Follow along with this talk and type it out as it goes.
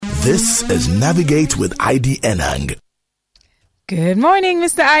This is Navigate with ID Enang. Good morning,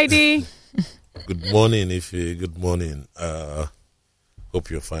 Mr. ID. Good morning, Ife. Good morning.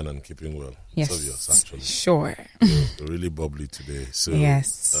 Hope you're fine and keeping well. Yes, so yours, actually. Sure. You're really bubbly today. So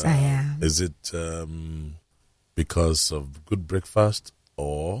yes, I am. Is it because of good breakfast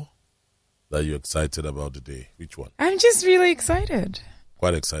or that you're excited about the day? Which one? I'm just really excited.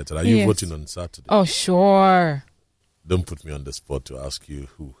 Quite excited. Are you Yes. voting on Saturday? Oh, sure. Don't put me on the spot to ask you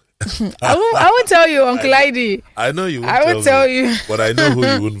who. I will tell you, Uncle ID. I know you won't I will tell me, you. but I know who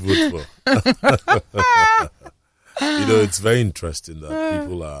you wouldn't vote for. It's very interesting that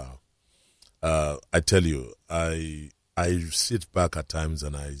people are. I tell you, I sit back at times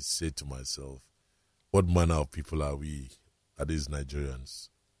and I say to myself, what manner of people are we, are these Nigerians?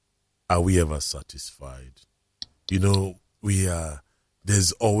 Are we ever satisfied? We are.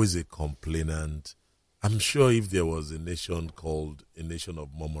 There's always a complainant. I'm sure if there was a nation called a nation of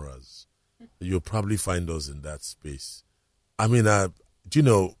murmurers, you'll probably find us in that space. I mean, I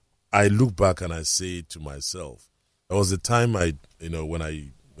look back and I say to myself, there was a time when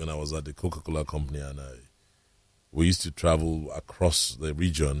I was at the Coca-Cola company and we used to travel across the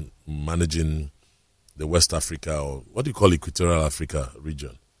region managing the West Africa, or what do you call Equatorial Africa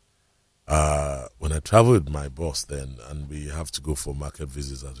region. When I traveled with my boss then, and we have to go for market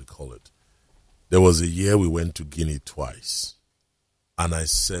visits, as we call it, there was a year we went to Guinea twice. And I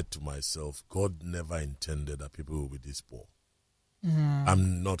said to myself, God never intended that people will be this poor. Mm.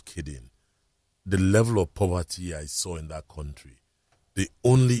 I'm not kidding. The level of poverty I saw in that country, the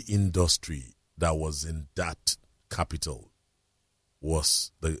only industry that was in that capital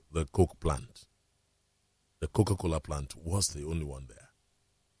was the Coke plant. The Coca-Cola plant was the only one there.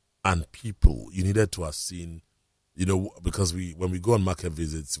 And people, you needed to have seen, because when we go on market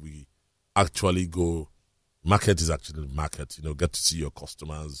visits, we actually go, market is actually the market, get to see your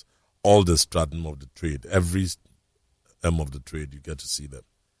customers, all the stratum of the trade, every of the trade, you get to see them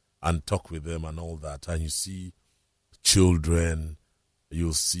and talk with them and all that. And you see children,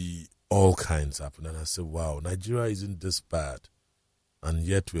 you'll see all kinds happen. And I said, wow, Nigeria isn't this bad. And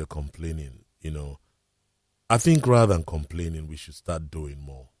yet we're complaining, I think rather than complaining, we should start doing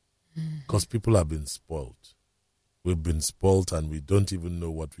more. Because people have been spoiled. We've been spoiled and we don't even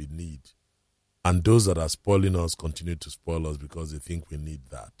know what we need. And those that are spoiling us continue to spoil us because they think we need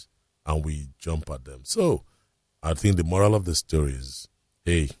that. And we jump at them. So, I think the moral of the story is,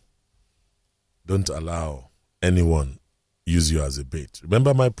 hey, don't allow anyone use you as a bait.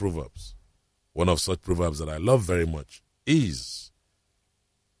 Remember my proverbs. One of such proverbs that I love very much is,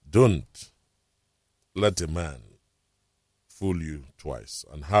 don't let a man fool you twice.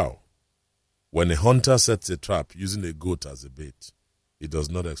 And how? When a hunter sets a trap using a goat as a bait, he does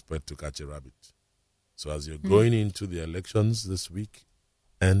not expect to catch a rabbit. So as you're going into the elections this week,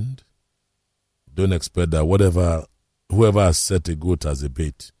 and don't expect that whoever has set a goat as a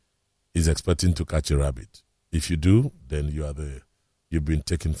bait is expecting to catch a rabbit. If you do, then you've been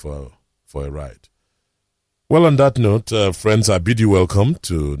taken for a ride. Well, on that note, friends, I bid you welcome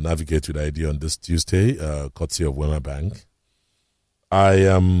to Navigate with ID on this Tuesday, courtesy of Wema Bank. I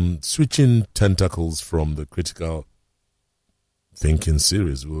am switching tentacles from the critical thinking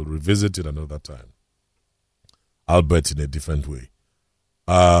series. We'll revisit it another time, albeit in a different way.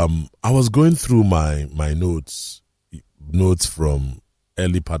 I was going through my notes from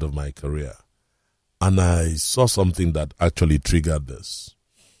early part of my career, and I saw something that actually triggered this.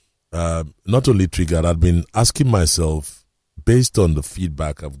 Not only triggered, I'd been asking myself, based on the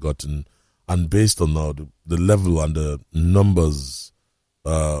feedback I've gotten, and based on the level and the numbers,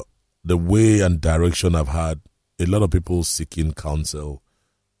 the way and direction I've had a lot of people seeking counsel,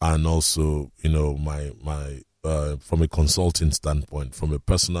 and also, my from a consulting standpoint, from a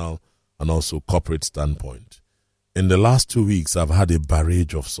personal and also corporate standpoint. In the last 2 weeks, I've had a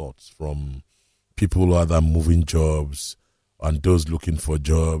barrage of sorts from people who are either moving jobs and those looking for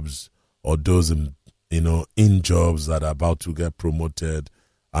jobs, or those in jobs that are about to get promoted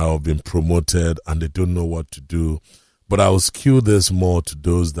or have been promoted and they don't know what to do. But I will skew this more to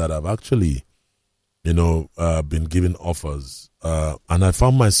those that have actually, been given offers. And I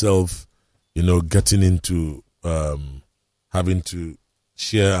found myself, getting into having to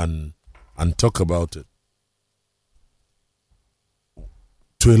share and talk about it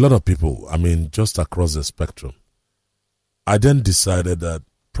to a lot of people. I mean, just across the spectrum. I then decided that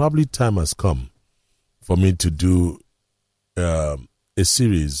probably time has come for me to do a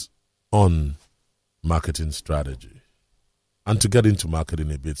series on marketing strategy and to get into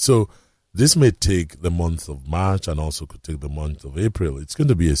marketing a bit. So this may take the month of March and also could take the month of April. It's going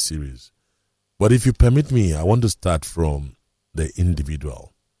to be a series. But if you permit me, I want to start from the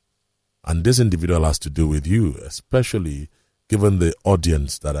individual. And this individual has to do with you, especially given the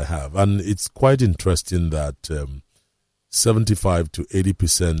audience that I have. And it's quite interesting that 75 to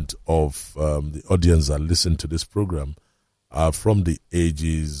 80% of the audience that listen to this program are from the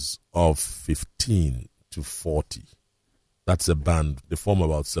ages of 15 to 40. That's a band. They form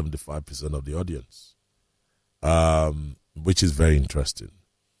about 75% of the audience, which is very interesting.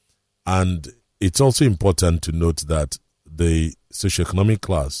 And it's also important to note that the socioeconomic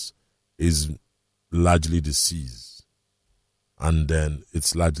class is largely the C's. And then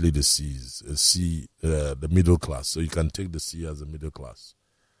it's largely the C's, the middle class. So you can take the C as a middle class.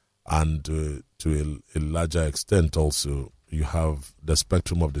 And to a larger extent also, you have the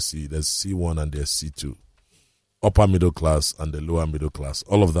spectrum of the C. There's C1 and there's C2. Upper middle class and the lower middle class.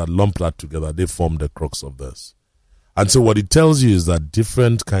 All of that, lump that together, they form the crux of this. And so what it tells you is that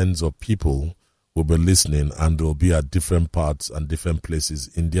different kinds of people will be listening and will be at different parts and different places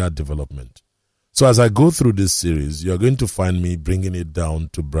in their development. So as I go through this series, you're going to find me bringing it down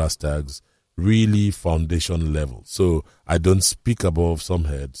to brass tags, really foundation level. So I don't speak above some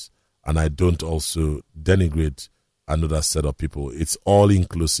heads and I don't also denigrate another set of people. It's all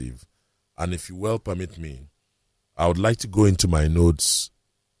inclusive. And if you will permit me, I would like to go into my notes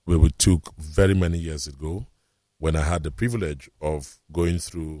where we took very many years ago when I had the privilege of going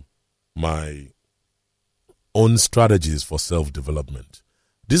through my own strategies for self-development.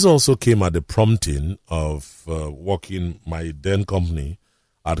 This also came at the prompting of working. My then company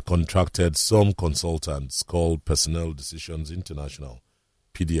had contracted some consultants called Personnel Decisions International,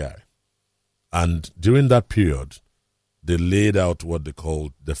 PDI. And during that period, they laid out what they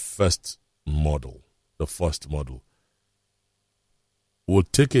called the first model. We'll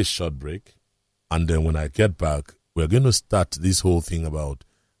take a short break, and then when I get back, we're going to start this whole thing about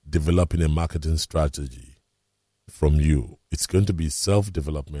developing a marketing strategy from you. It's going to be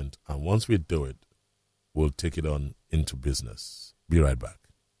self-development, and once we do it, we'll take it on into business. Be right back.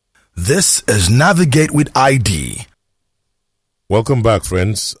 This is Navigate with ID. Welcome back,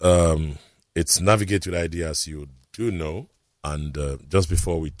 friends. It's Navigate with ID, as you do know, and just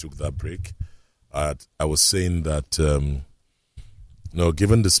before we took that break, I was saying that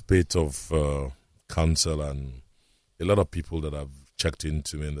given the spate of counsel and a lot of people that have checked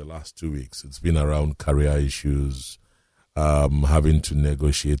into me in the last 2 weeks, it's been around career issues, having to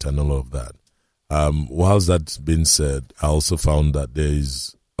negotiate and all of that. Whilst that's been said, I also found that there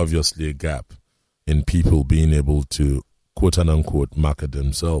is obviously a gap in people being able to quote and unquote market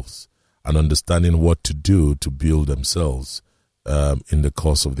themselves and understanding what to do to build themselves in the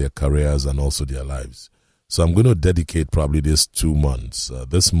course of their careers and also their lives. So I'm going to dedicate probably these 2 months.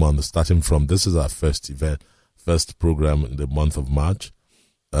 This month, starting from, this is our first program in the month of March,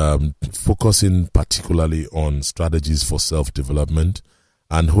 focusing particularly on strategies for self-development.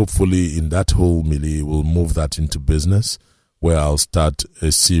 And hopefully in that whole melee, we'll move that into business, where I'll start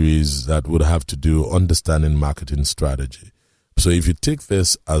a series that would have to do understanding marketing strategy. So if you take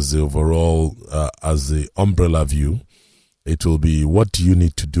this as the overall, as the umbrella view, it will be, what do you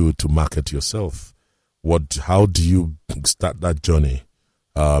need to do to market yourself? How do you start that journey,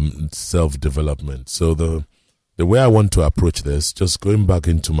 self-development? So the way I want to approach this, just going back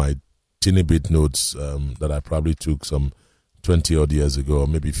into my teeny bit notes that I probably took some 20 odd years ago, or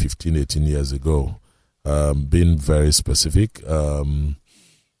maybe 15, 18 years ago, being very specific.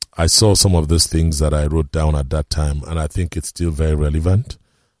 I saw some of those things that I wrote down at that time, and I think it's still very relevant.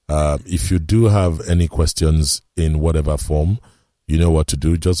 If you do have any questions in whatever form, you know what to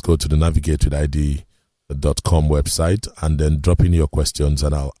do. Just go to the navigatewithid.com website and then drop in your questions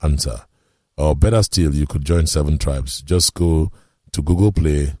and I'll answer. Or better still, you could join 7 Tribes. Just go to Google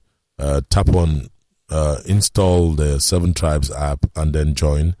Play, tap on, install the 7 Tribes app and then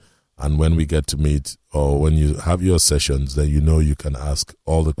join. And when we get to meet or when you have your sessions, then you know you can ask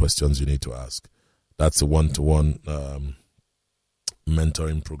all the questions you need to ask. That's a one-to-one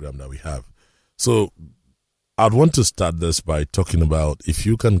mentoring program that we have. So I'd want to start this by talking about, if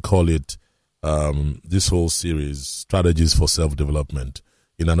you can call it this whole series, Strategies for Self-Development,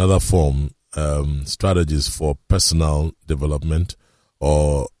 in another form, strategies for personal development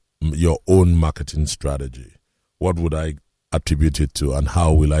or your own marketing strategy. What would I attribute it to and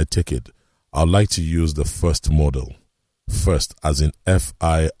how will I take it? I'd like to use the first model. First, as in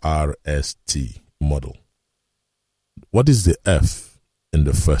FIRST model. What is the F in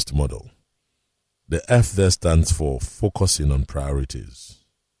the first model? The F there stands for focusing on priorities.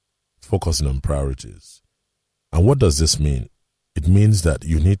 Focusing on priorities. And what does this mean? It means that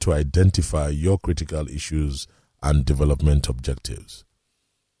you need to identify your critical issues and development objectives.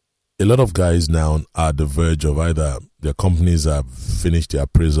 a lot of guys now are at the verge of either their companies have finished their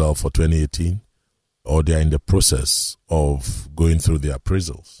appraisal for 2018 or they are in the process of going through the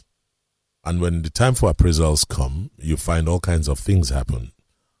appraisals. And when the time for appraisals come, you find all kinds of things happen.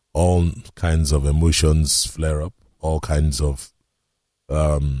 All kinds of emotions flare up. All kinds of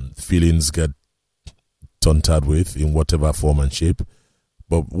feelings get taunted with in whatever form and shape.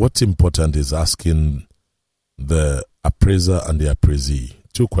 But what's important is asking the appraiser and the appraisee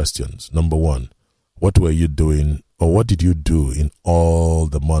 2 questions. Number 1, what were you doing, or what did you do in all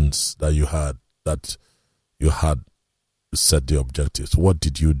the months that you had set the objectives? What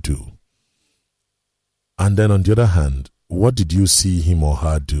did you do? And then on the other hand, what did you see him or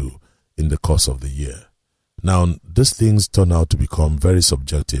her do in the course of the year? Now, these things turn out to become very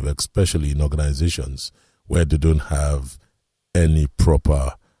subjective, especially in organizations where they don't have any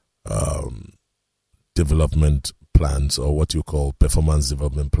proper development plans, or what you call performance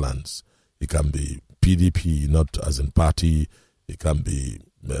development plans. It can be PDP, not as in party. It can be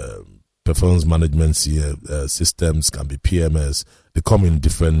performance management systems, can be PMS. They come in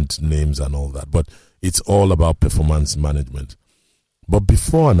different names and all that, but it's all about performance management. But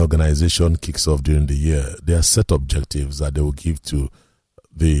before an organization kicks off during the year, there are set objectives that they will give to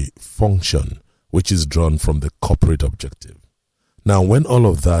the function, which is drawn from the corporate objective. Now, when all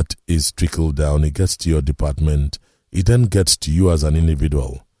of that is trickled down, it gets to your department, it then gets to you as an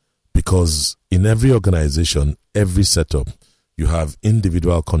individual. Because in every organization, every setup, you have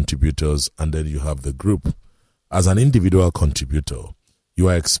individual contributors and then you have the group. As an individual contributor, you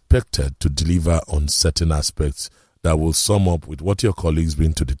are expected to deliver on certain aspects that will sum up with what your colleagues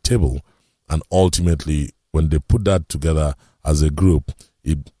bring to the table. And ultimately, when they put that together as a group,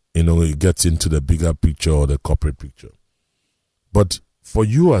 it gets into the bigger picture or the corporate picture. But for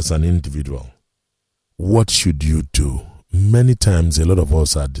you as an individual, what should you do? Many times, a lot of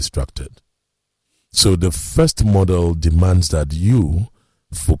us are distracted. So the first model demands that you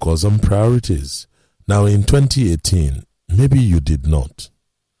focus on priorities. Now, in 2018, maybe you did not.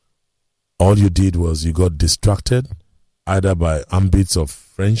 All you did was you got distracted, either by ambits of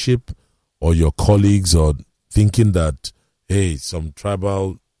friendship or your colleagues, or thinking that, hey, some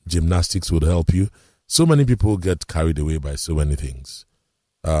tribal gymnastics would help you. So many people get carried away by so many things.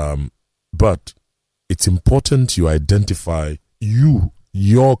 But it's important you identify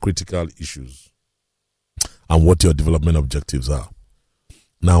your critical issues and what your development objectives are.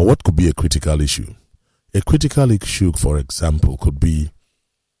 Now, what could be a critical issue? A critical issue, for example, could be,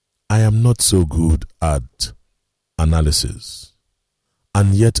 I am not so good at analysis,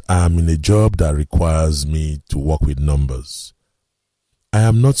 and yet I am in a job that requires me to work with numbers. I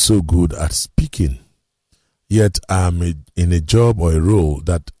am not so good at speaking, yet I am in a job or a role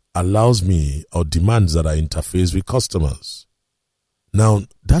that allows me or demands that I interface with customers. Now,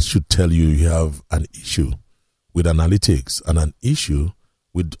 that should tell you have an issue with analytics and an issue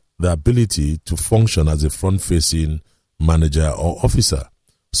with the ability to function as a front-facing manager or officer.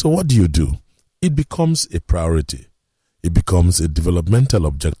 So what do? It becomes a priority. It becomes a developmental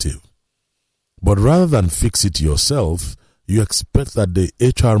objective. But rather than fix it yourself, you expect that the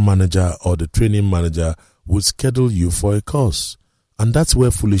HR manager or the training manager will schedule you for a course. And that's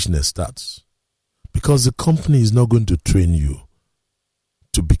where foolishness starts. Because the company is not going to train you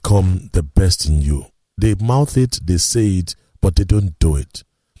to become the best in you. They mouth it, they say it, but they don't do it.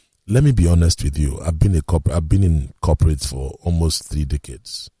 Let me be honest with you. I've been in corporates for almost 3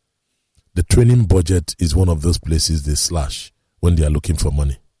 decades. The training budget is one of those places they slash when they are looking for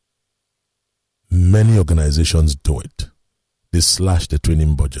money. Many organizations do it. They slash the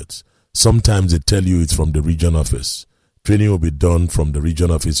training budgets. Sometimes they tell you it's from the region office. Training will be done from the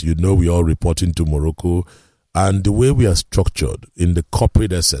region office. You know, we all reporting to Morocco. And the way we are structured in the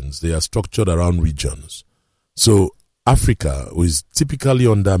corporate essence, they are structured around regions. So Africa is typically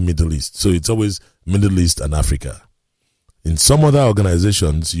under Middle East. So it's always Middle East and Africa. In some other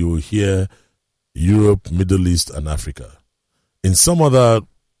organizations, you will hear Europe, Middle East, and Africa. In some other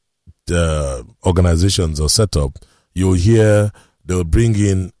organizations or setup, you will hear they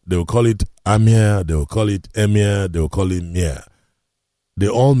will call it Amir, they will call it Emir, they will call it Mir. They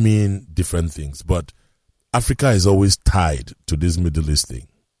all mean different things, but Africa is always tied to this Middle East thing.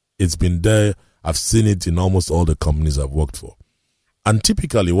 It's been there. I've seen it in almost all the companies I've worked for. And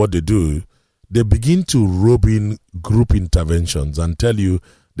typically what they do, they begin to rope in group interventions and tell you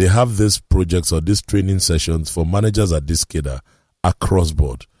they have these projects or these training sessions for managers at this cadre across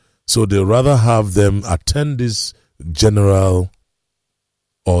board. So they rather have them attend these general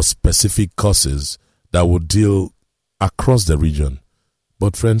or specific courses that will deal across the region.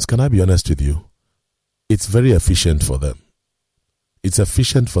 But friends, can I be honest with you? It's very efficient for them. It's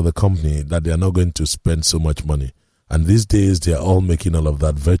efficient for the company that they are not going to spend so much money. And these days, they are all making all of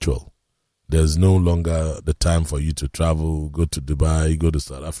that virtual. There's no longer the time for you to travel, go to Dubai, go to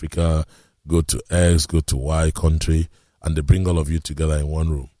South Africa, go to X, go to Y country, and they bring all of you together in one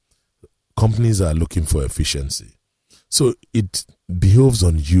room. Companies are looking for efficiency. So it behoves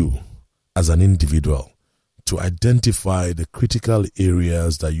on you as an individual to identify the critical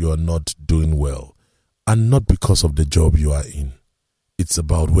areas that you are not doing well, and not because of the job you are in. It's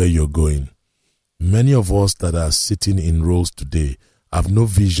about where you're going. Many of us that are sitting in roles today have no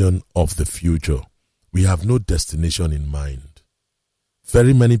vision of the future. We have no destination in mind.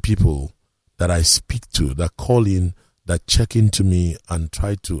 Very many people that I speak to, that call in, that check into me and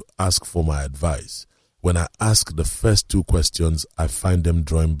try to ask for my advice, when I ask the first two questions, I find them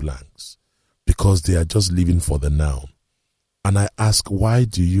drawing blanks because they are just living for the now. And I ask, why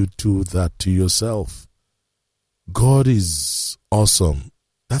do you do that to yourself? God is awesome.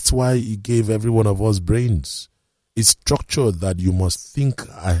 That's why He gave every one of us brains. It's structured that you must think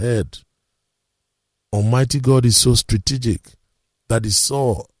ahead. Almighty God is so strategic that He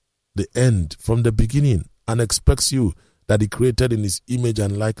saw the end from the beginning and expects you that He created in His image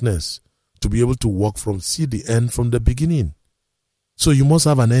and likeness to be able to see the end from the beginning. So you must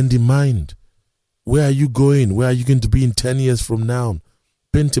have an end in mind. Where are you going? Where are you going to be in 10 years from now?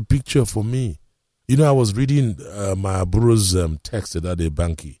 Paint a picture for me. You know, I was reading my Aburo's text that day,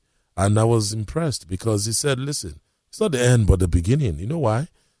 Banky, and I was impressed because he said, listen, it's not the end but the beginning. You know why?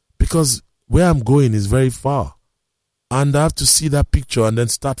 Because where I'm going is very far. And I have to see that picture and then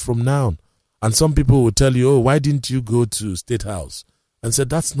start from now. And some people will tell you, oh, why didn't you go to State House? And said,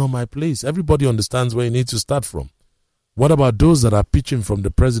 that's not my place. Everybody understands where you need to start from. What about those that are pitching from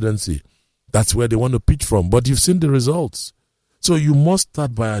the presidency? That's where they want to pitch from. But you've seen the results. So you must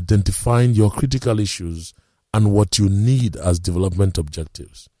start by identifying your critical issues and what you need as development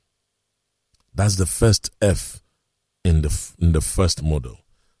objectives. That's the first F in the first model.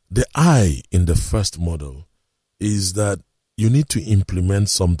 The I in the first model is that you need to implement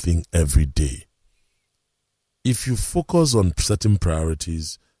something every day. If you focus on certain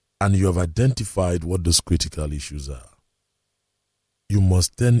priorities and you have identified what those critical issues are, you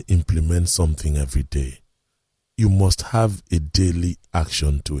must then implement something every day. You must have a daily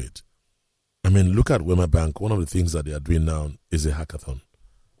action to it. I mean, look at Wema Bank. One of the things that they are doing now is a hackathon.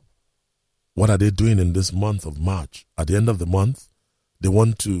 What are they doing in this month of March? At the end of the month,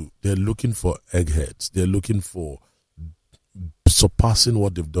 they're looking for eggheads. They're looking for surpassing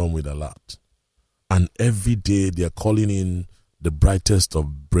what they've done with a lot. And every day they're calling in the brightest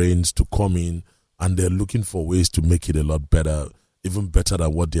of brains to come in, and they're looking for ways to make it a lot better, even better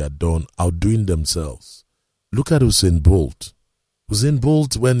than what they had done, outdoing themselves. Look at Usain Bolt. Usain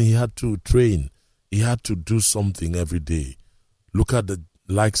Bolt, when he had to train, he had to do something every day. Look at the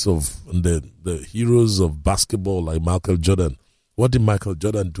likes of the heroes of basketball like Michael Jordan. What did Michael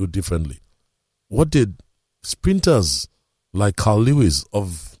Jordan do differently? What did sprinters like Carl Lewis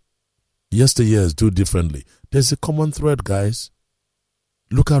of yesteryears do differently? There's a common thread, guys.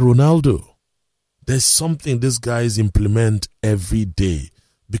 Look at Ronaldo. There's something these guys implement every day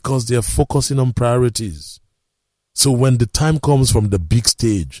because they're focusing on priorities. So when the time comes from the big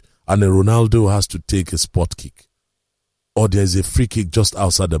stage and a Ronaldo has to take a spot kick, or there's a free kick just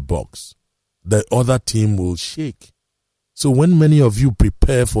outside the box, the other team will shake. So when many of you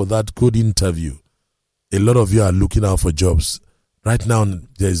prepare for that good interview, a lot of you are looking out for jobs. Right now,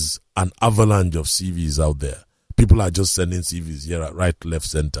 there's an avalanche of CVs out there. People are just sending CVs here, right, left,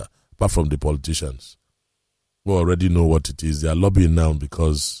 center, apart from the politicians who already know what it is. They are lobbying now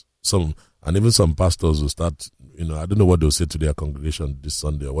because even some pastors will start, I don't know what they'll say to their congregation this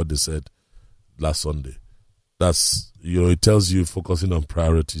Sunday or what they said last Sunday. That's, it tells you focusing on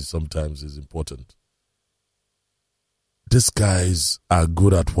priorities sometimes is important. These guys are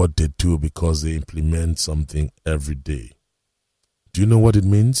good at what they do because they implement something every day. Do you know what it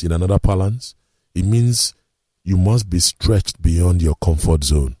means in another parlance? It means you must be stretched beyond your comfort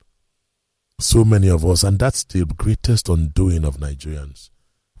zone. So many of us, and that's the greatest undoing of Nigerians.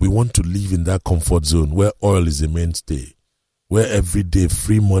 We want to live in that comfort zone where oil is a mainstay, where every day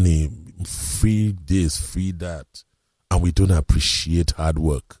free money, free this, free that, and we don't appreciate hard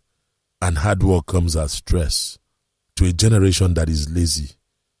work. And hard work comes as stress to a generation that is lazy,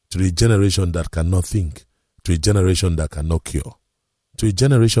 to a generation that cannot think, to a generation that cannot cure, to a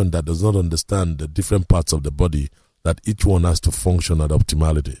generation that does not understand the different parts of the body that each one has to function at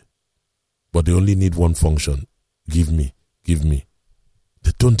optimality. But they only need one function. Give me, give me.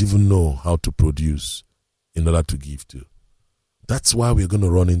 They don't even know how to produce in order to give to. That's why we're going to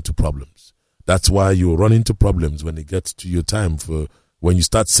run into problems. That's why you run into problems when it gets to your time for when you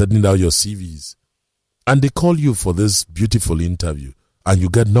start sending out your CVs. And they call you for this beautiful interview and you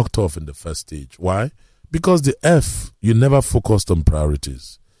get knocked off in the first stage. Why? Because you never focused on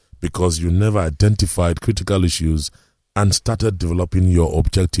priorities. Because you never identified critical issues and started developing your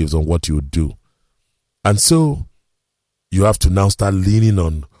objectives on what you would do. And so you have to now start leaning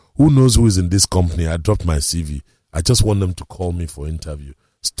on who knows who is in this company. I dropped my CV. I just want them to call me for interview.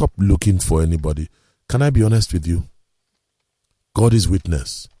 Stop looking for anybody. Can I be honest with you? God is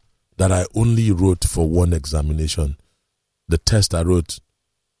witness that I only wrote for one examination. The test I wrote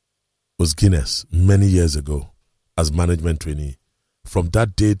was Guinness many years ago as management trainee. From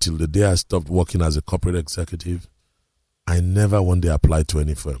that day till the day I stopped working as a corporate executive, I never one day applied to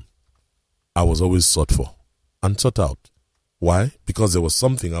any firm. I was always sought for and sought out. Why? Because there was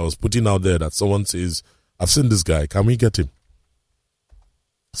something I was putting out there that someone says, I've seen this guy, can we get him?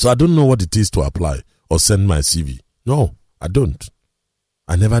 So I don't know what it is to apply or send my CV. No, I don't.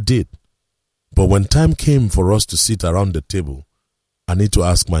 I never did. But when time came for us to sit around the table, I need to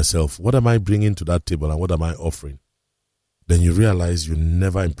ask myself, what am I bringing to that table and what am I offering? Then you realize you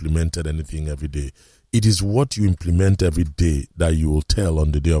never implemented anything every day. It is what you implement every day that you will tell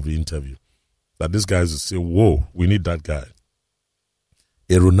on the day of the interview. That these guys will say, whoa, we need that guy.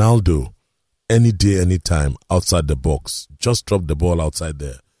 A Ronaldo, any day, any time, outside the box, just drop the ball outside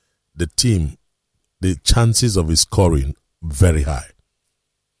there. The team, the chances of his scoring, very high.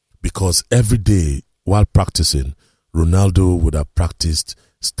 Because every day, while practicing, Ronaldo would have practiced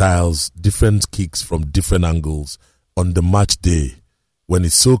styles, different kicks from different angles. On the match day, when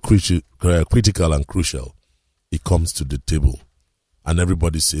it's so critical and crucial, he comes to the table and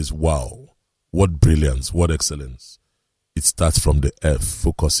everybody says, wow, what brilliance, what excellence. It starts from the F,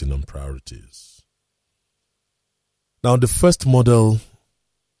 focusing on priorities. Now, the first model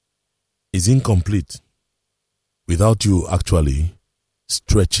is incomplete without you actually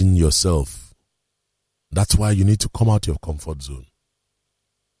stretching yourself. That's why you need to come out of your comfort zone.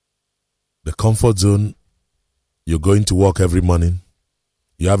 The comfort zone, you're going to work every morning.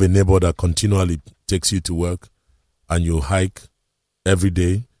 You have a neighbor that continually takes you to work and you hike every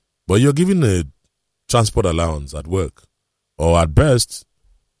day, but you're given a transport allowance at work. Or at best,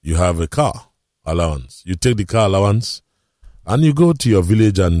 you have a car allowance. You take the car allowance and you go to your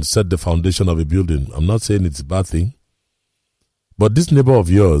village and set the foundation of a building. I'm not saying it's a bad thing, but this neighbor of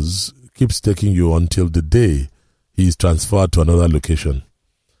yours keeps taking you until the day he is transferred to another location.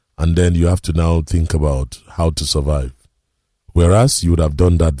 And then you have to now think about how to survive. Whereas you would have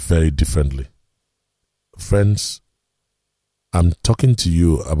done that very differently. Friends, I'm talking to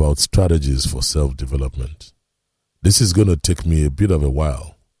you about strategies for self-development. This is going to take me a bit of a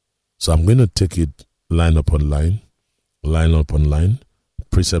while. So I'm going to take it line upon line,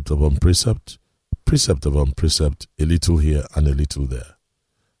 precept upon precept, precept upon precept, a little here and a little there.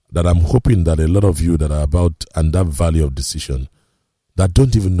 That I'm hoping that a lot of you that are about and that valley of decision that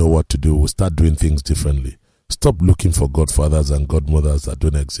don't even know what to do will start doing things differently. Stop looking for godfathers and godmothers that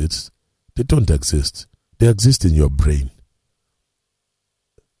don't exist. They don't exist. They exist in your brain.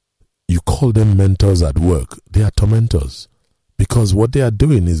 You call them mentors at work. They are tormentors. Because what they are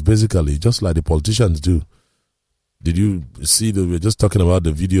doing is basically just like the politicians do. Did you see that we're just talking about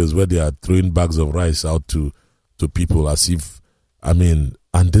the videos where they are throwing bags of rice out to people as if, and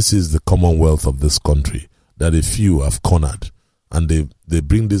this is the commonwealth of this country that a few have cornered. And they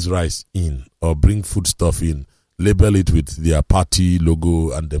bring this rice in or bring food stuff in, label it with their party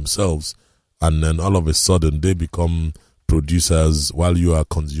logo and themselves, and then all of a sudden they become producers while you are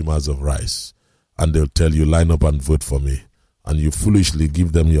consumers of rice. And they'll tell you, line up and vote for me. And you foolishly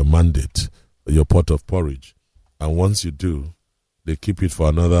give them your mandate, your pot of porridge. And once you do, they keep it for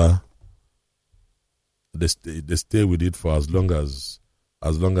another, they stay with it for as long as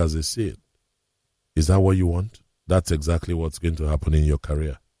they see it. Is that what you want? That's exactly what's going to happen in your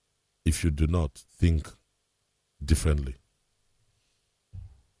career if you do not think differently.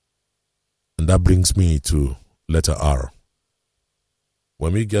 And that brings me to letter R.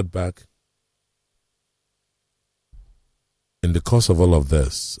 When we get back, in the course of all of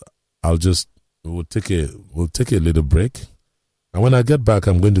this, we'll take a little break. And when I get back,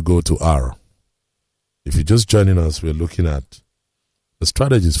 I'm going to go to R. If you're just joining us, we're looking at the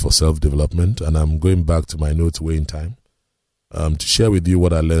strategies for self-development, and I'm going back to my notes way in time to share with you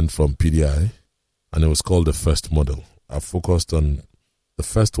what I learned from PDI, and it was called the first model. I focused on the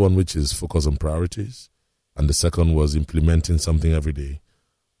first one, which is focus on priorities, and the second was implementing something every day.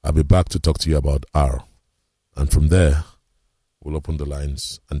 I'll be back to talk to you about R, and from there, we'll open the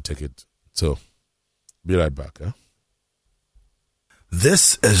lines and take it. So, be right back.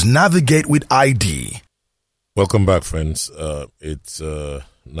 This is Navigate with ID. Welcome back, friends. It's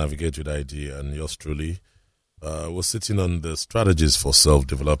Navigate with ID, and yours truly. Was sitting on the strategies for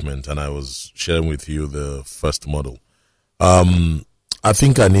self-development, and I was sharing with you the first model. I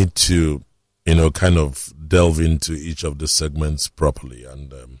think I need to, kind of delve into each of the segments properly.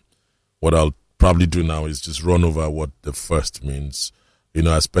 And what I'll probably do now is just run over what the first means.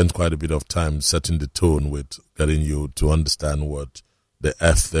 I spent quite a bit of time setting the tone with getting you to understand what the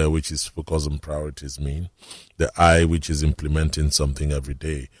F there, which is focus on priorities, mean. The I, which is implementing something every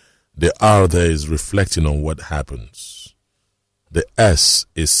day. The R there is reflecting on what happens. The S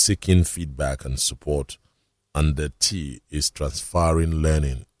is seeking feedback and support. And the T is transferring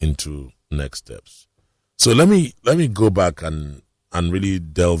learning into next steps. So let me go back and really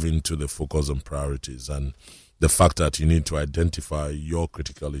delve into the focus on priorities and the fact that you need to identify your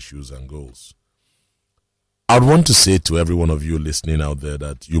critical issues and goals. I'd want to say to every one of you listening out there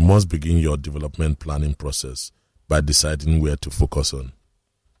that you must begin your development planning process by deciding where to focus on.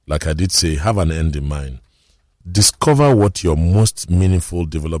 Like I did say, have an end in mind. Discover what your most meaningful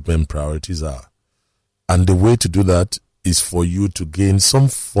development priorities are. And the way to do that is for you to gain some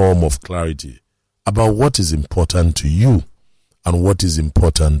form of clarity about what is important to you and what is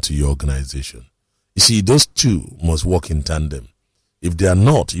important to your organization. You see, those two must work in tandem. If they are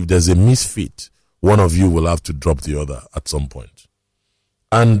not, if there's a misfit, one of you will have to drop the other at some point.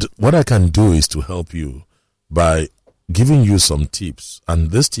 And what I can do is to help you by giving you some tips.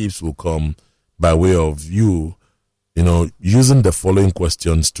 And these tips will come by way of you, using the following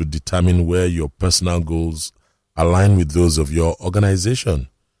questions to determine where your personal goals align with those of your organization.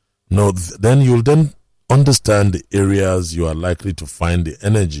 Then you'll then understand the areas you are likely to find the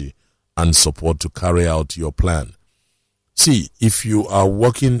energy and support to carry out your plan. See, if you are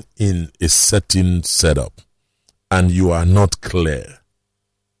working in a certain setup and you are not clear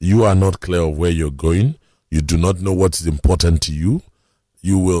of where you're going, you do not know what is important to you,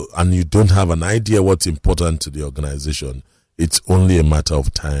 and you don't have an idea what's important to the organization, it's only a matter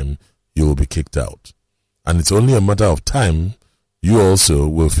of time you will be kicked out. And it's only a matter of time you also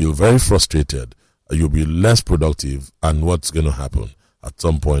will feel very frustrated. You'll be less productive, and what's going to happen? At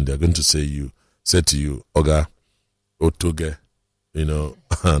some point, they're going to say to you, Oga, Otoge,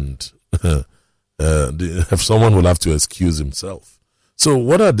 and if someone will have to excuse himself. So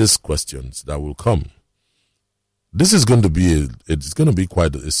what are these questions that will come? This is going to be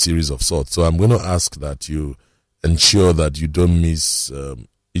quite a series of sorts. So I'm going to ask that you ensure that you don't miss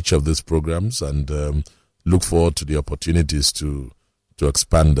each of these programs, and look forward to the opportunities to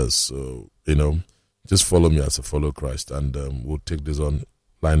expand us. So, just follow me as I follow Christ, and we'll take this on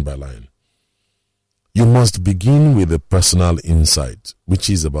line by line. You must begin with a personal insight, which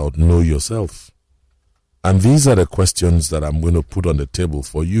is about know yourself. And these are the questions that I'm going to put on the table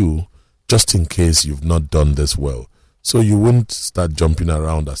for you, just in case you've not done this well, so you won't start jumping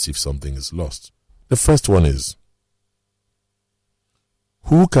around as if something is lost. The first one is,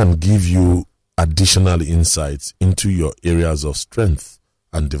 who can give you additional insights into your areas of strength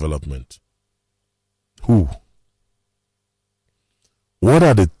and development? Who? What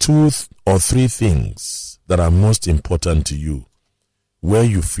are the 2 or 3 things that are most important to you, where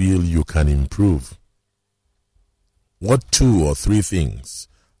you feel you can improve? What 2 or 3 things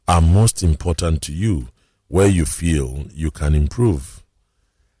are most important to you, where you feel you can improve?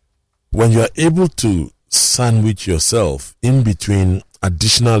 When you are able to sandwich yourself in between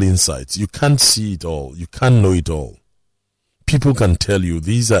additional insights, you can't see it all, you can't know it all. People can tell you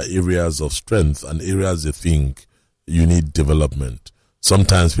these are areas of strength and areas they think you need development.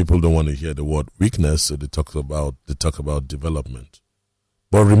 Sometimes people don't want to hear the word weakness, so they talk about development.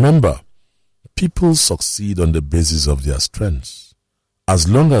 But remember, people succeed on the basis of their strengths, as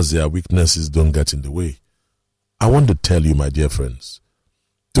long as their weaknesses don't get in the way. I want to tell you, my dear friends,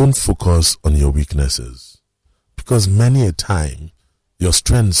 don't focus on your weaknesses, because many a time your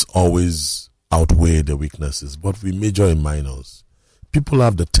strengths always outweigh the weaknesses, but we major in minors. People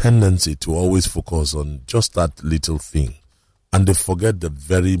have the tendency to always focus on just that little thing, and they forget the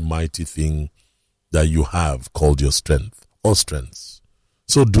very mighty thing that you have called your strength or strengths.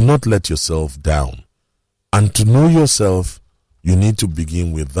 So do not let yourself down. And to know yourself, you need to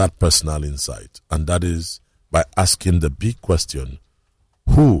begin with that personal insight, and that is by asking the big question,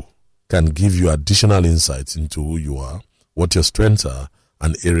 who can give you additional insights into who you are, what your strengths are,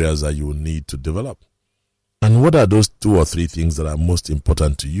 and areas that you will need to develop? And what are those 2 or 3 things that are most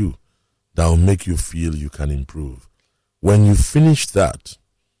important to you that will make you feel you can improve? When you finish that,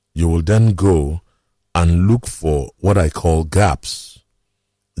 you will then go and look for what I call gaps.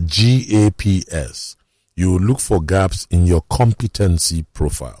 GAPS. you look for gaps in your competency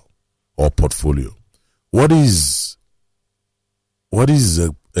profile or portfolio. What is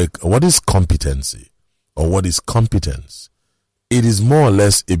competency, or what is competence? It is more or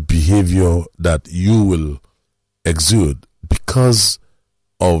less a behavior that you will exude because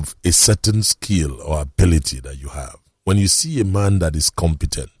of a certain skill or ability that you have. When you see a man that is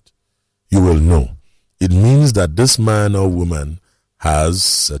competent, you will know. It means that this man or woman has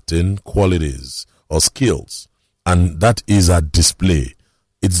certain qualities or skills, and that is a display.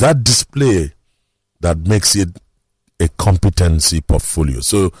 It's that display that makes it a competency portfolio.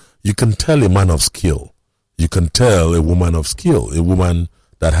 So you can tell a man of skill, you can tell a woman of skill, a woman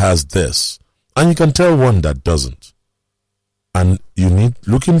that has this, and you can tell one that doesn't. And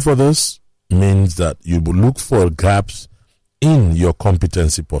looking for this means that you will look for gaps in your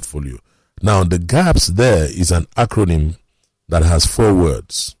competency portfolio. Now, the gaps there is an acronym that has 4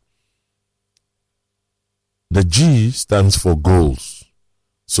 words. The G stands for goals.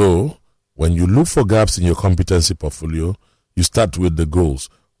 So, when you look for gaps in your competency portfolio, you start with the goals.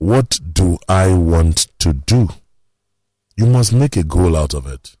 What do I want to do? You must make a goal out of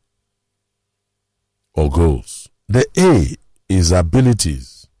it, or goals. The A is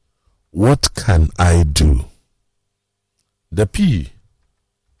abilities. What can I do? The P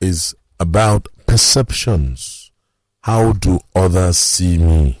is about perceptions. How do others see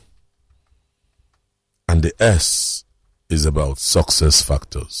me? And the S is about success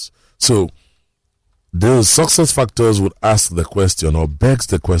factors. So, the success factors would ask the question, or begs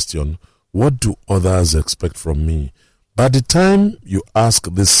the question, what do others expect from me? By the time you ask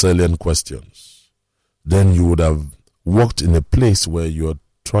these salient questions, then you would have worked in a place where you're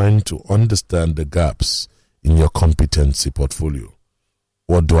trying to understand the gaps in your competency portfolio.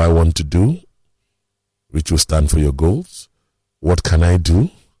 What do I want to do? Which will stand for your goals. What can I do?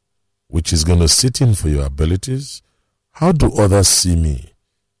 Which is going to sit in for your abilities. How do others see me?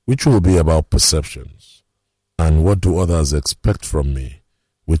 Which will be about perceptions. And what do others expect from me?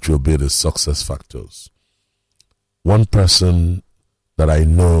 Which will be the success factors. One person that I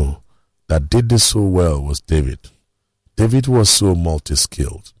know that did this so well was David. David was so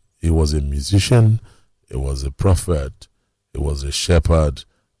multi-skilled. He was a musician, he was a prophet, he was a shepherd,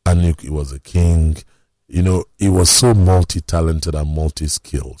 and he was a king. You know, he was so multi-talented and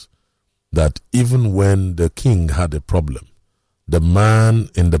multi-skilled that even when the king had a problem, the man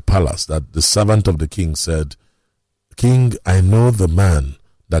in the palace, that the servant of the king said, King, I know the man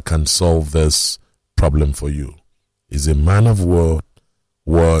that can solve this problem for you. He's a man of war,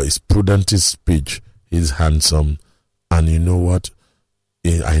 is prudent in speech, he's handsome, and you know what?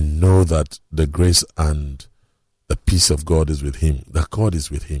 I know that the grace and the peace of God is with him, that God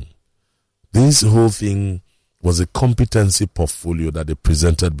is with him. This whole thing was a competency portfolio that they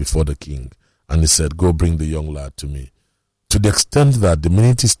presented before the king, and he said, go bring the young lad to me. To the extent that the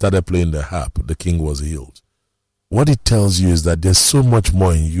minute he started playing the harp, the king was healed. What it tells you is that there's so much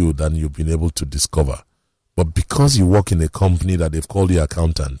more in you than you've been able to discover. But because you work in a company that they've called you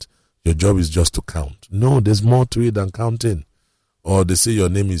accountant, your job is just to count. No, there's more to it than counting. Or they say your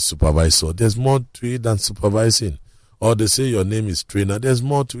name is supervisor. There's more to it than supervising. Or they say your name is trainer. There's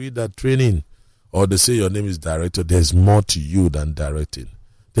more to it than training. Or they say your name is director. There's more to you than directing.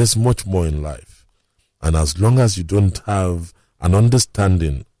 There's much more in life. And as long as you don't have an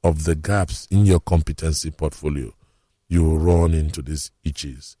understanding of the gaps in your competency portfolio, you will run into these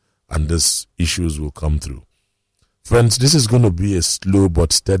itches, and these issues will come through. Friends, this is going to be a slow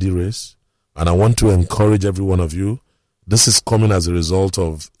but steady race, and I want to encourage every one of you. This is coming as a result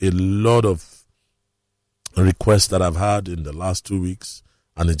of a lot of requests that I've had in the last 2 weeks,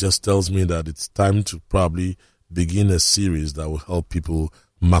 and it just tells me that it's time to probably begin a series that will help people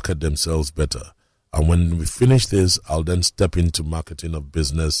market themselves better. And when we finish this, I'll then step into marketing of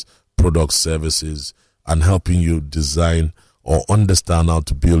business, products, services, and helping you design or understand how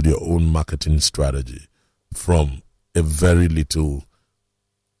to build your own marketing strategy from a little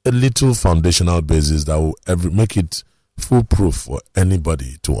foundational basis that will make it foolproof for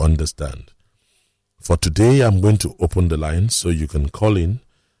anybody to understand. For today, I'm going to open the line so you can call in.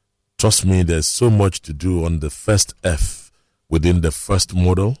 Trust me, there's so much to do on the first F within the first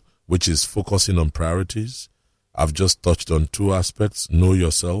model, which is focusing on priorities. I've just touched on 2 aspects: know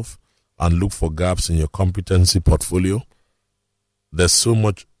yourself and look for gaps in your competency portfolio. There's so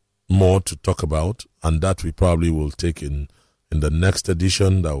much more to talk about, and that we probably will take in the next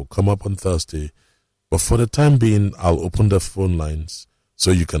edition that will come up on Thursday. But for the time being, I'll open the phone lines so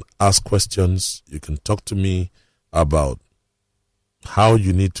you can ask questions. You can talk to me about how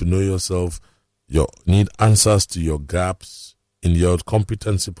you need to know yourself. You need answers to your gaps in your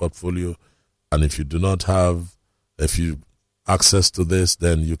competency portfolio. And if you do not have access to this,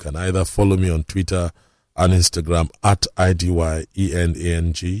 then you can either follow me on Twitter and Instagram at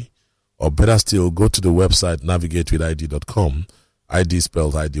IDYENANG, or better still, go to the website navigatewithid.com, ID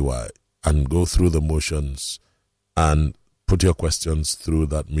spelled IDY, and go through the motions and put your questions through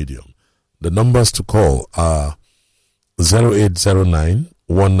that medium. The numbers to call are 0809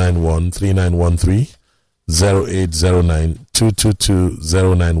 191 3913, 0809 222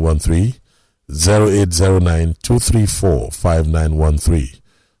 0913, 0809 234 5913.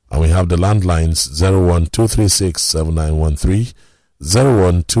 And we have the landlines 01236 7913,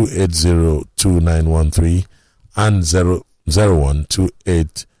 01280 2913, and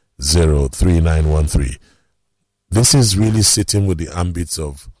 01280 3913. This is really sitting with the ambits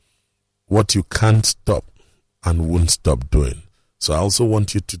of what you can't stop and won't stop doing. So I also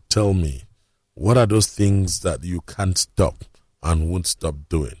want you to tell me, what are those things that you can't stop and won't stop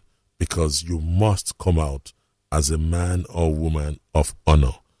doing? Because you must come out as a man or woman of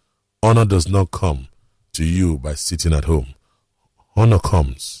honor. Honor does not come to you by sitting at home. Honor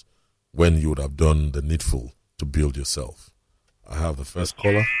comes when you would have done the needful to build yourself. I have the first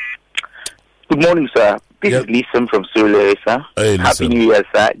caller. Good morning, sir. This is Liam from Surulere, sir. Hey, Happy New Year,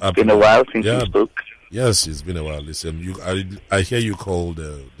 sir. It's been a while since you spoke. Yes, it's been a while. Listen, I hear you call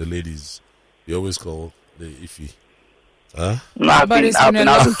the ladies. You always call the iffy. Huh? No, I've been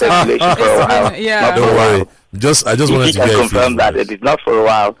out of circulation for a while. Yeah. Don't worry. I just wanted to confirm that it is not for a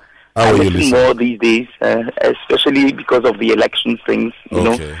while. How are you listening more these days, especially because of the election things. You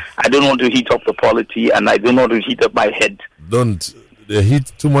know, I don't want to heat up the polity, and I don't want to heat up my head. The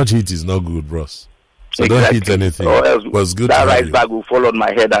heat, too much heat is not good, bros. So don't heat anything. Or else was good. That rice bag will fall on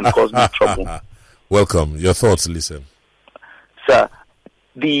my head and cause me trouble. Welcome. Your thoughts, listen. Sir,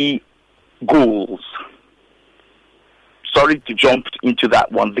 the goals. Sorry to jump into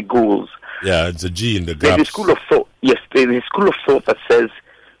that one, the goals. Yeah, it's a G in the gaps. There's a school of thought. Yes, there's a school of thought that says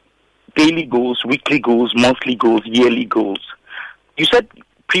daily goals, weekly goals, monthly goals, yearly goals. You said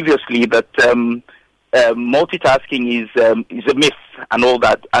previously that multitasking is a myth and all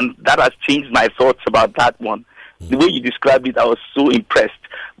that, and that has changed my thoughts about that one. The way you described it, I was so impressed.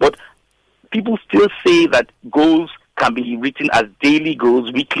 But people still say that goals can be written as daily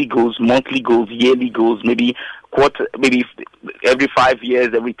goals, weekly goals, monthly goals, yearly goals, maybe every 5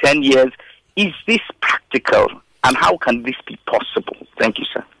 years, every 10 years. Is this practical, and how can this be possible? Thank you,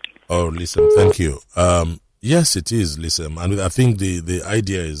 sir. Oh, listen, thank you. Yes, it is, listen. And I think the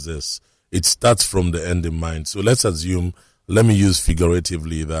idea is this. It starts from the end in mind. So let's assume, let me use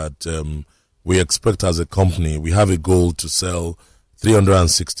figuratively, that we expect as a company, we have a goal to sell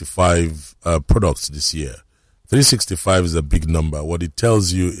 365 products this year. 365 is a big number. What it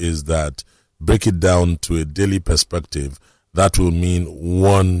tells you is that, break it down to a daily perspective, that will mean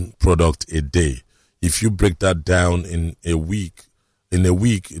one product a day. If you break that down in a week, it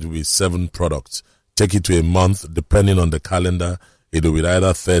will be 7 products. Take it to a month, depending on the calendar, it will be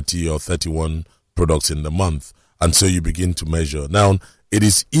either 30 or 31 products in the month. And so you begin to measure. Now, it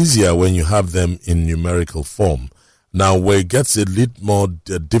is easier when you have them in numerical form. Now, where it gets a little more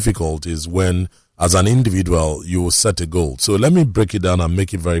difficult is when, as an individual, you will set a goal. So let me break it down and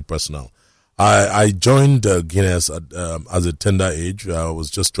make it very personal. I joined Guinness as a tender age. I was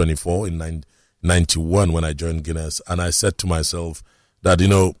just 24 in 1991 when I joined Guinness. And I said to myself that,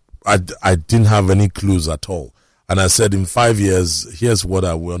 I didn't have any clues at all. And I said, in 5 years, here's what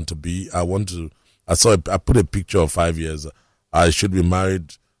I want to be. I put a picture of 5 years. I should be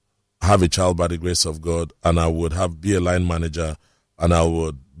married, have a child by the grace of God, and I would be a line manager, be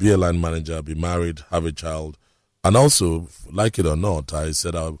married, have a child. And also, like it or not, I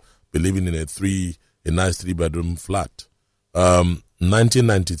said I'll be living in a nice 3-bedroom flat.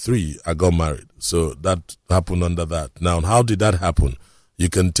 1993, I got married. So that happened under that. Now, how did that happen? You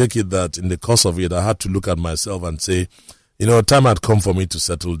can take it that in the course of it, I had to look at myself and say, time had come for me to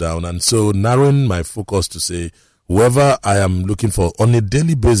settle down. And so narrowing my focus to say, whoever I am looking for on a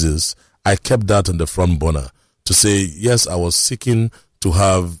daily basis, I kept that on the front burner to say, yes, I was seeking to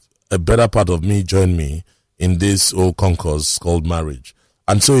have a better part of me join me in this old concourse called marriage.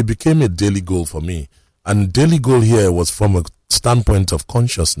 And so it became a daily goal for me. And daily goal here was from a standpoint of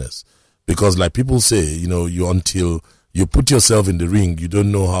consciousness. Because like people say, until you put yourself in the ring, you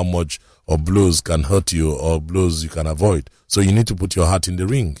don't know how much of blows can hurt you or blows you can avoid. So you need to put your heart in the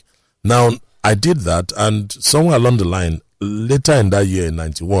ring. Now, I did that, and somewhere along the line, later in that year in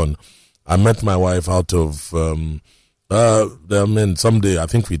 91, I met my wife out of, someday, I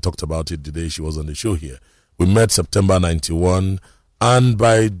think we talked about it the day she was on the show here. We met September 91, and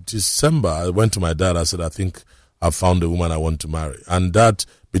by December, I went to my dad, I said, I think I've found the woman I want to marry. And that,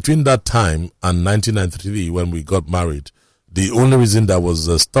 between that time and 1993, when we got married, the only reason that was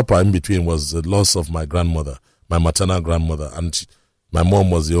a stopper in between was the loss of my grandmother, my maternal grandmother, and my mom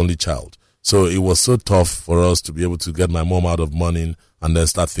was the only child. So it was so tough for us to be able to get my mom out of mourning and then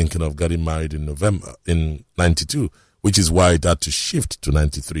start thinking of getting married in November, in 92, which is why it had to shift to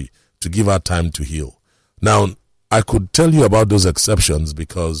 93, to give her time to heal. Now, I could tell you about those exceptions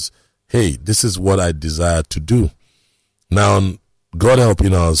because, hey, this is what I desire to do. Now, God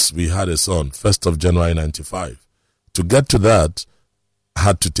helping us, we had a son, 1st of January 95. To get to that, I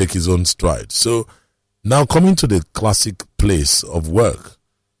had to take his own stride. So now coming to the classic place of work,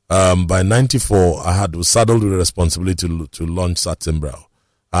 by 94, I was saddled with the responsibility to launch Satin-Brow.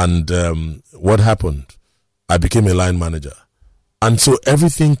 And what happened? I became a line manager. And so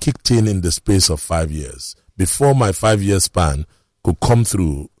everything kicked in the space of 5 years. Before my 5-year span could come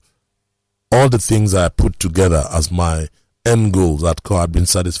through, all the things I put together as my end goals had been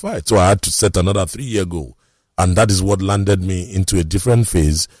satisfied. So I had to set another 3-year goal. And that is what landed me into a different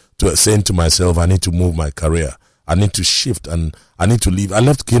phase, to saying to myself, I need to move my career. I need to shift and I need to leave. I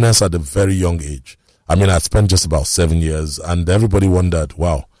left Guinness at a very young age. I mean, I spent just about 7 years and everybody wondered,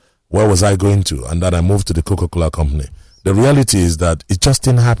 wow, where was I going to? And then I moved to the Coca-Cola company. The reality is that it just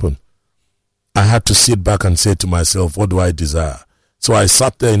didn't happen. I had to sit back and say to myself, what do I desire? So I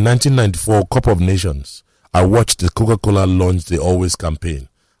sat there in 1994, Cup of Nations. I watched the Coca-Cola launch the Always campaign.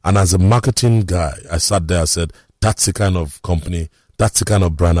 And as a marketing guy, I sat there and said, that's the kind of company, that's the kind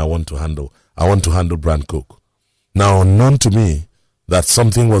of brand I want to handle. I want to handle brand Coke. Now, unknown to me that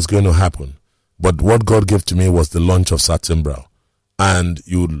something was going to happen, but what God gave to me was the launch of Satin-Brow. And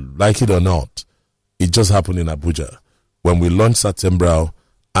you like it or not, it just happened in Abuja. When we launched Satin-Brow,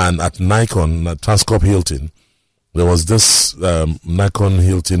 and at Nikon, at Transcorp Hilton, there was this Nikon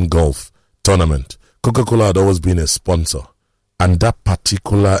Hilton Golf tournament. Coca-Cola had always been a sponsor. And that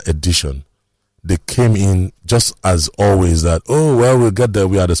particular edition, they came in just as always that, oh, well, we'll get there,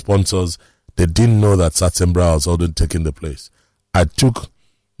 we are the sponsors. They didn't know that Satin-Brow was already taking the place. I took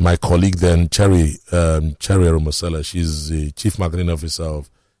my colleague then, Cherry Romosela. She's the chief marketing officer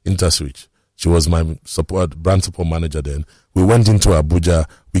of Interswitch. She was my brand support manager then. We went into Abuja.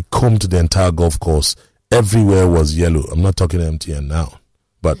 We combed the entire golf course. Everywhere was yellow. I'm not talking MTN now.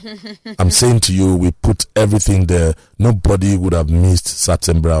 But I'm saying to you, we put everything there. Nobody would have missed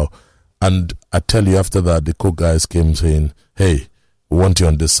Satin-Brow. And I tell you, after that, the Coke guys came saying, hey, we want you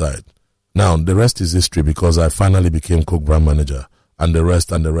on this side. Now, the rest is history because I finally became Coke brand manager and the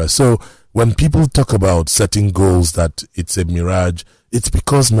rest and the rest. So when people talk about setting goals that it's a mirage, it's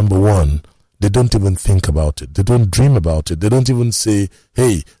because, number one, they don't even think about it. They don't dream about it. They don't even say,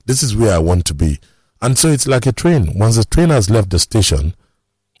 hey, this is where I want to be. And so it's like a train. Once the train has left the station,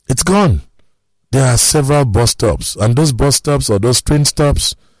 it's gone. There are several bus stops. And those bus stops or those train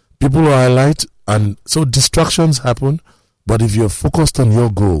stops, people will highlight. And so distractions happen. But if you're focused on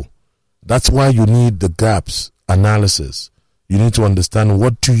your goal, that's why you need the gaps analysis. You need to understand,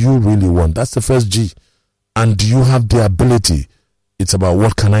 what do you really want? That's the first G. And do you have the ability? It's about,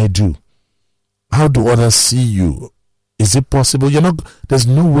 what can I do? How do others see you? Is it possible? There's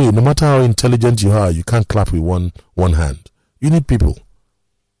no way, no matter how intelligent you are, you can't clap with one hand. You need people.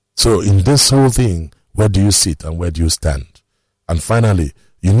 So in this whole thing, where do you sit and where do you stand? And finally,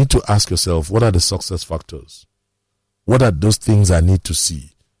 you need to ask yourself, what are the success factors? What are those things I need to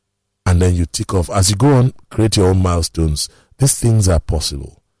see? And then you tick off. As you go on, create your own milestones. These things are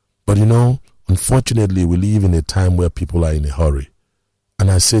possible. But unfortunately, we live in a time where people are in a hurry.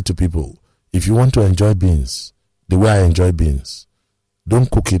 And I say to people, if you want to enjoy beans the way I enjoy beans,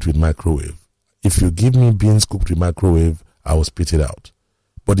 don't cook it with microwave. If you give me beans cooked with microwave, I will spit it out.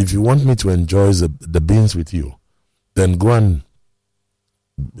 But if you want me to enjoy the beans with you, then go and,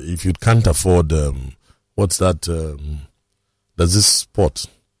 if you can't afford, what's that, there's this pot,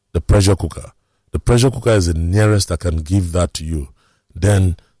 the pressure cooker. The pressure cooker is the nearest I can give that to you.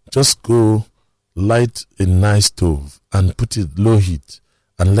 Then just go light a nice stove and put it low heat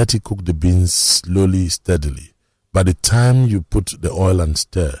and let it cook the beans slowly, steadily. By the time you put the oil and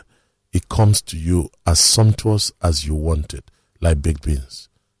stir, it comes to you as sumptuous as you want it, like baked beans.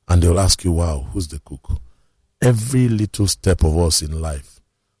 And they'll ask you, wow, who's the cook? Every little step of us in life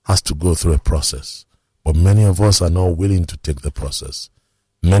has to go through a process. But many of us are not willing to take the process.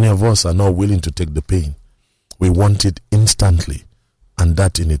 Many of us are not willing to take the pain. We want it instantly. And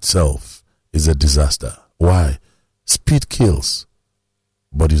that in itself is a disaster. Why? Speed kills,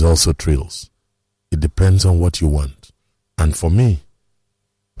 but it also thrills. It depends on what you want. And for me,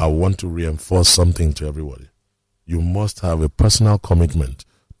 I want to reinforce something to everybody. You must have a personal commitment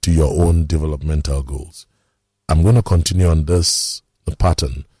to your own developmental goals. I'm going to continue on this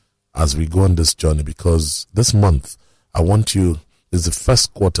pattern as we go on this journey, because this month, I want you, it's the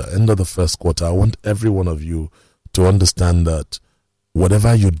first quarter, end of the first quarter. I want every one of you to understand that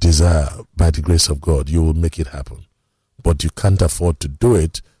whatever you desire by the grace of God, you will make it happen. But you can't afford to do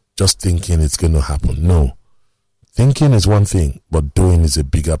it just thinking it's going to happen. No. Thinking is one thing, but doing is a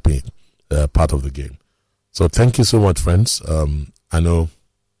bigger part of the game. So thank you so much, friends. I know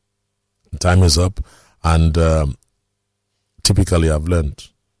time is up, and typically I've learned,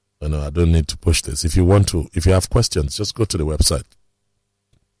 I don't need to push this. If you have questions, just go to the website,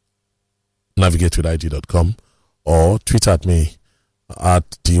 navigatewithid.com, or tweet at me at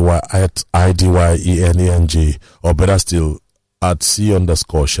IDYENENG, or better still, at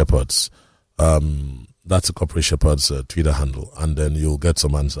C_Shepherds. That's a Corporate Shepherds Twitter handle, and then you'll get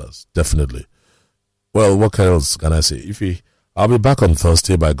some answers, definitely. Well, what else can I say? I'll be back on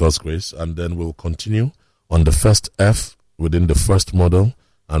Thursday by God's grace, and then we'll continue on the first F within the first model.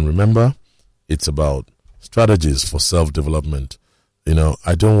 And remember, it's about strategies for self-development.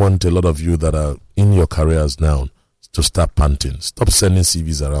 I don't want a lot of you that are in your careers now to start panting. Stop sending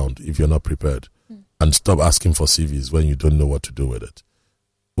CVs around if you're not prepared, and stop asking for CVs when you don't know what to do with it.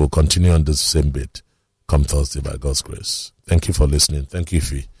 We'll continue on this same bit come Thursday by God's grace. Thank you for listening. Thank you,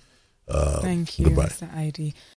 Fee. Thank you, Goodbye. Mr. ID.